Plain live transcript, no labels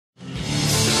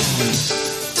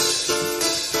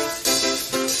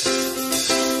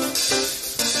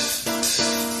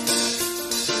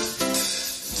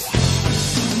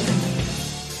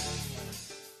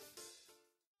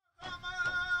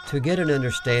To get an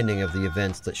understanding of the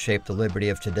events that shaped the liberty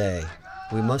of today,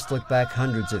 we must look back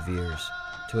hundreds of years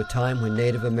to a time when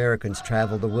Native Americans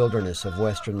traveled the wilderness of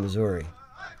western Missouri.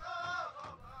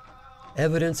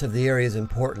 Evidence of the area's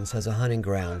importance as a hunting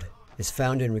ground is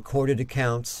found in recorded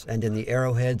accounts and in the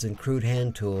arrowheads and crude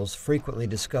hand tools frequently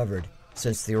discovered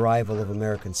since the arrival of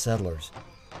American settlers.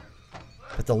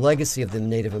 But the legacy of the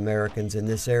Native Americans in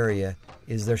this area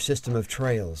is their system of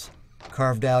trails,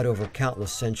 carved out over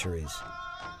countless centuries.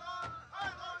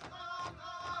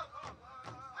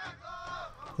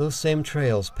 Those same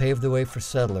trails paved the way for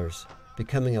settlers,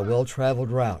 becoming a well-traveled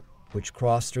route which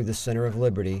crossed through the center of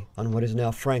Liberty on what is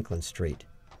now Franklin Street,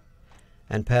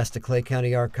 and past the Clay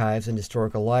County Archives and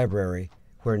Historical Library,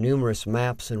 where numerous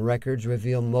maps and records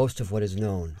reveal most of what is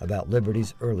known about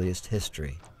Liberty's earliest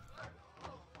history.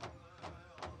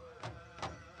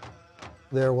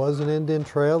 There was an Indian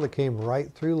trail that came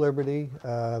right through Liberty.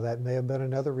 That may have been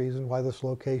another reason why this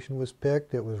location was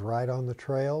picked. It was right on the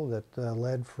trail that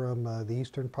led from the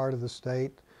eastern part of the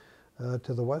state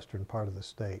to the western part of the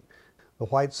state. The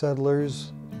white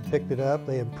settlers picked it up,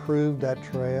 they improved that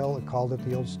trail and called it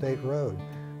the Old State Road.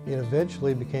 It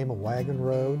eventually became a wagon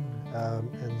road,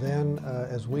 and then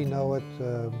as we know it,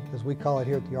 as we call it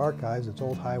here at the Archives, it's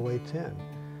Old Highway 10.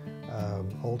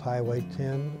 Old Highway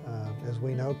 10, as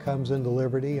we know, comes into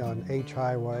Liberty on H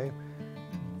Highway,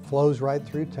 flows right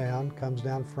through town, comes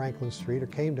down Franklin Street, or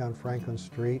came down Franklin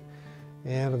Street,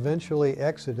 and eventually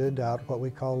exited out what we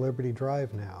call Liberty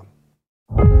Drive now.